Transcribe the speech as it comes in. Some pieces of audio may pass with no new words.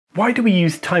Why do we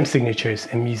use time signatures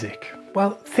in music?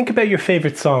 Well, think about your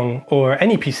favorite song or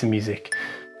any piece of music.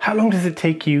 How long does it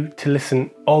take you to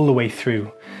listen all the way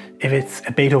through? If it's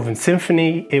a Beethoven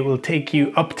symphony, it will take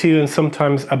you up to and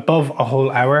sometimes above a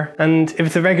whole hour. And if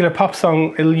it's a regular pop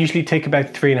song, it'll usually take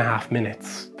about 3.5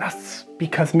 minutes. That's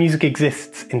because music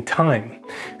exists in time.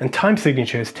 And time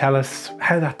signatures tell us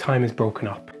how that time is broken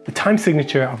up. The time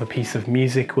signature of a piece of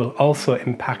music will also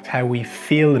impact how we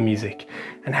feel the music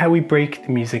and how we break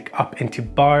the music up into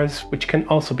bars, which can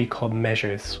also be called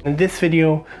measures. In this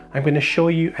video, I'm going to show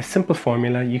you a simple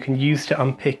formula you can use to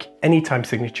unpick any time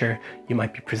signature you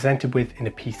might be presented with in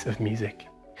a piece of music.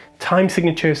 Time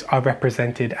signatures are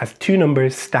represented as two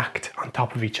numbers stacked on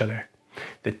top of each other.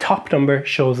 The top number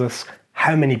shows us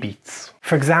how many beats.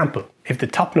 For example, if the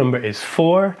top number is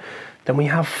 4, then we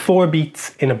have 4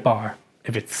 beats in a bar.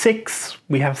 If it's 6,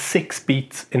 we have 6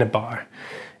 beats in a bar.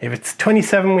 If it's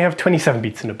 27, we have 27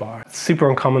 beats in a bar. It's super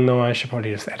uncommon though, I should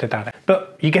probably just edit that out.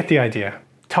 But you get the idea.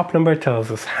 Top number tells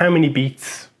us how many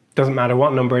beats. Doesn't matter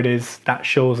what number it is, that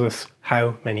shows us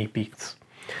how many beats.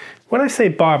 When I say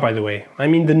bar, by the way, I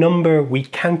mean the number we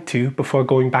count to before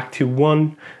going back to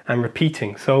 1 and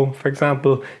repeating. So for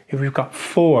example, if we've got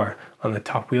 4 on the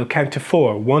top, we'll count to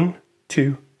 4. 1,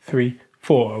 2, 3,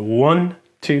 4. 1,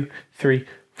 2, 3,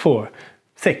 4.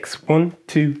 6. 1,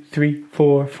 2, 3,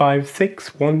 4, 5,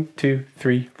 6. 1, 2,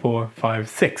 3, 4, 5,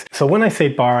 6. So when I say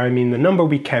bar, I mean the number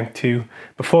we count to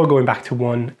before going back to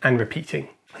 1 and repeating.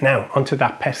 Now, onto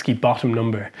that pesky bottom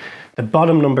number. The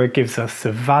bottom number gives us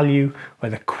the value or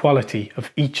the quality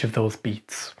of each of those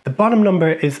beats. The bottom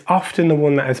number is often the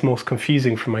one that is most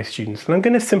confusing for my students, and I'm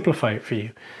going to simplify it for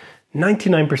you.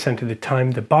 99% of the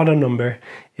time, the bottom number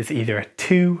is either a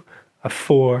 2, a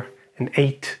 4, an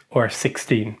 8, or a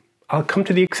 16. I'll come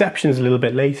to the exceptions a little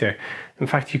bit later. In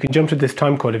fact, you can jump to this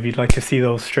time code if you'd like to see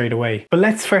those straight away. But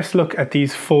let's first look at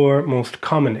these 4 most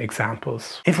common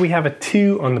examples. If we have a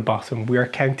 2 on the bottom, we are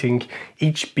counting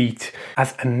each beat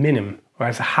as a minim, or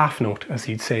as a half note, as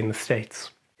you'd say in the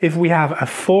States. If we have a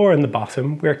 4 on the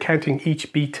bottom, we're counting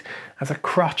each beat as a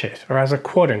crotchet, or as a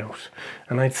quarter note.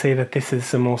 And I'd say that this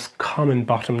is the most common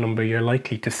bottom number you're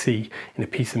likely to see in a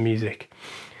piece of music.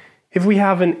 If we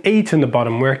have an 8 on the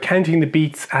bottom, we're counting the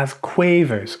beats as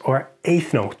quavers or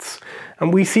eighth notes.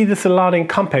 And we see this a lot in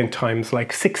compound times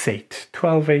like 6/8,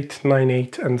 12/8,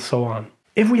 9/8, and so on.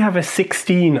 If we have a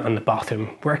 16 on the bottom,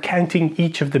 we're counting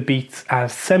each of the beats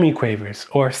as semiquavers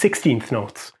or 16th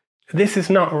notes. This is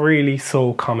not really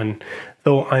so common,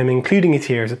 though I'm including it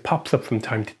here as it pops up from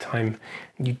time to time.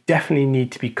 You definitely need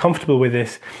to be comfortable with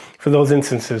this for those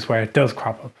instances where it does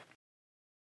crop up.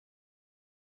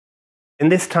 In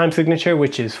this time signature,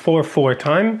 which is 4/4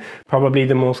 time, probably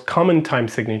the most common time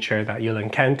signature that you'll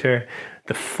encounter,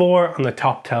 the 4 on the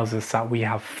top tells us that we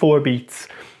have 4 beats,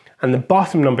 and the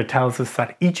bottom number tells us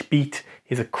that each beat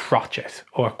is a crotchet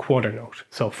or a quarter note.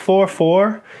 So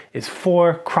 4/4 is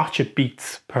 4 crotchet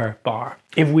beats per bar.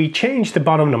 If we change the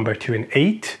bottom number to an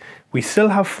 8, we still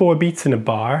have 4 beats in a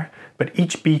bar, but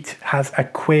each beat has a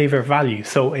quaver value.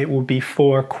 So it will be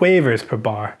 4 quavers per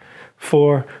bar.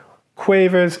 4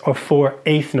 quavers or 4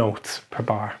 eighth notes per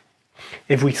bar.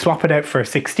 If we swap it out for a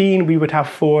 16, we would have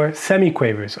 4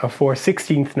 semiquavers or 4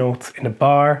 16th notes in a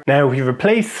bar. Now, if we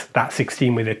replace that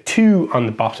 16 with a 2 on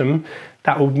the bottom,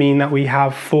 that would mean that we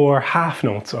have 4 half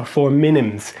notes or 4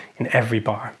 minims in every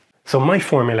bar. So my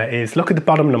formula is look at the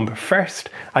bottom number first,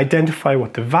 identify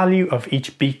what the value of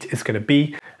each beat is going to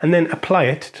be, and then apply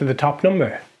it to the top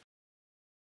number.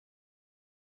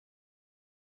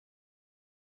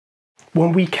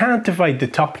 When we can't divide the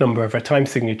top number of a time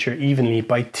signature evenly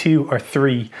by 2 or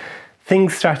 3,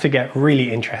 things start to get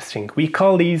really interesting. We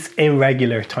call these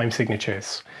irregular time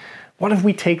signatures. What if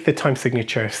we take the time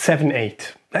signature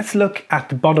 7/8? Let's look at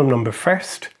the bottom number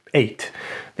first, 8.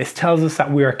 This tells us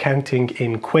that we are counting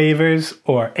in quavers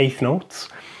or eighth notes,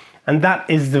 and that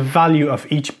is the value of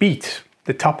each beat.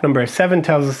 The top number 7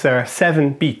 tells us there are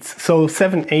 7 beats, so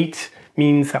 7/8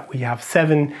 means that we have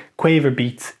 7 quaver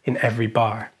beats in every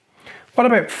bar. What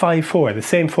about 5/4, the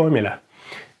same formula?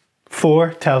 4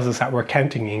 tells us that we're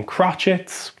counting in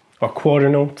crotchets or quarter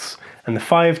notes, and the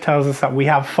 5 tells us that we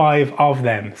have 5 of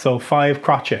them, so 5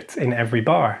 crotchets in every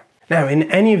bar. Now, in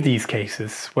any of these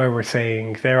cases where we're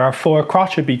saying there are 4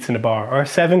 crotchet beats in a bar, or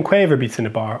 7 quaver beats in a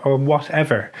bar, or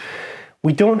whatever,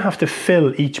 we don't have to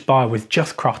fill each bar with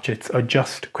just crotchets or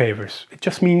just quavers. It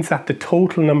just means that the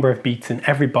total number of beats in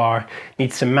every bar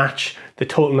needs to match the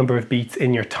total number of beats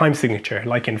in your time signature.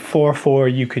 Like in 4/4,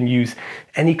 you can use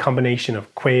any combination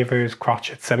of quavers,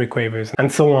 crotchets, semiquavers,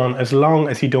 and so on, as long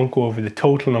as you don't go over the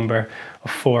total number of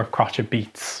 4 crotchet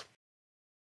beats.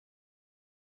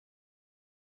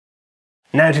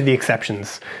 Now to the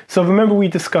exceptions. So remember we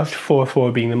discussed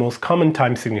 4/4 being the most common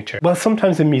time signature. Well,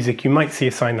 sometimes in music you might see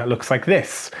a sign that looks like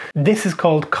this. This is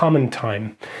called common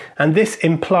time, and this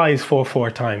implies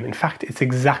 4/4 time. In fact, it's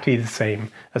exactly the same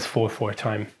as 4/4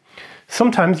 time.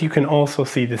 Sometimes you can also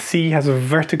see the C has a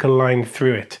vertical line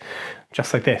through it,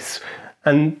 just like this.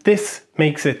 And this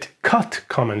makes it cut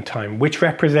common time, which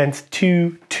represents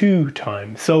 2/2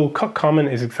 time. So cut common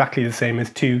is exactly the same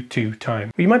as 2/2 time.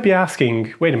 You might be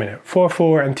asking, wait a minute,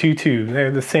 4/4 and 2/2,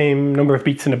 they're the same number of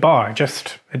beats in a bar,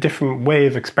 just a different way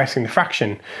of expressing the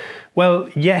fraction. Well,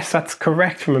 yes, that's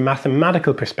correct from a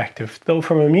mathematical perspective, though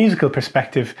from a musical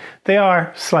perspective, they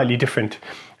are slightly different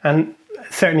and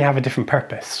certainly have a different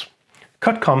purpose.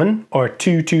 Cut common, or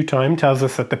 2/2 time, tells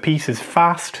us that the piece is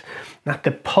fast, that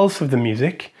the pulse of the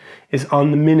music is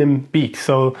on the minim beat.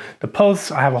 So the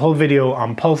pulse, I have a whole video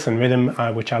on pulse and rhythm,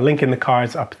 which I'll link in the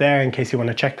cards up there in case you want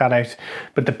to check that out.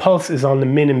 But the pulse is on the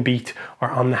minim beat or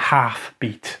on the half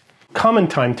beat. Common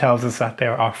time tells us that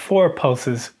there are 4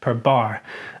 pulses per bar,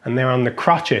 and they're on the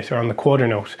crotchet or on the quarter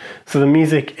note. So the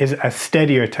music is a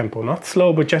steadier tempo, not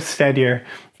slow, but just steadier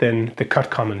than the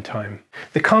cut common time.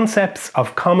 The concepts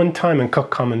of common time and cut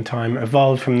common time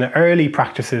evolved from the early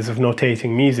practices of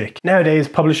notating music. Nowadays,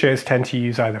 publishers tend to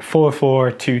use either 4/4,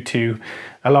 2/2,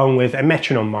 along with a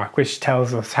metronome mark, which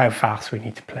tells us how fast we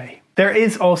need to play. There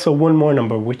is also one more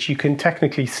number which you can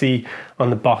technically see on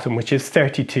the bottom, which is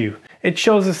 32. It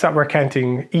shows us that we're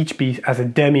counting each beat as a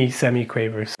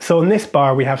demi-semiquavers. So in this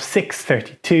bar we have 6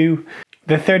 32.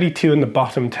 The 32 in the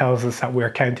bottom tells us that we're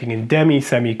counting in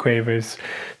demi-semiquavers.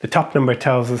 The top number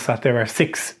tells us that there are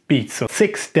 6 beats, so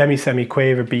 6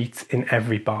 demi-semiquaver beats in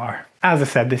every bar. As I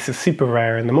said, this is super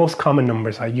rare, and the most common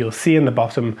numbers you'll see in the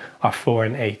bottom are 4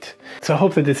 and 8. So I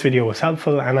hope that this video was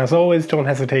helpful, and as always, don't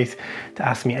hesitate to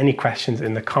ask me any questions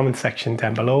in the comment section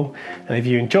down below. And if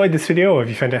you enjoyed this video or if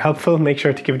you found it helpful, make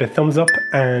sure to give it a thumbs up,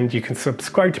 and you can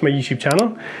subscribe to my YouTube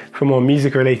channel for more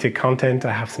music related content.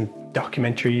 I have some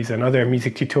documentaries and other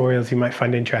music tutorials you might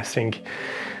find interesting.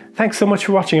 Thanks so much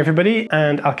for watching, everybody,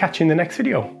 and I'll catch you in the next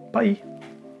video. Bye.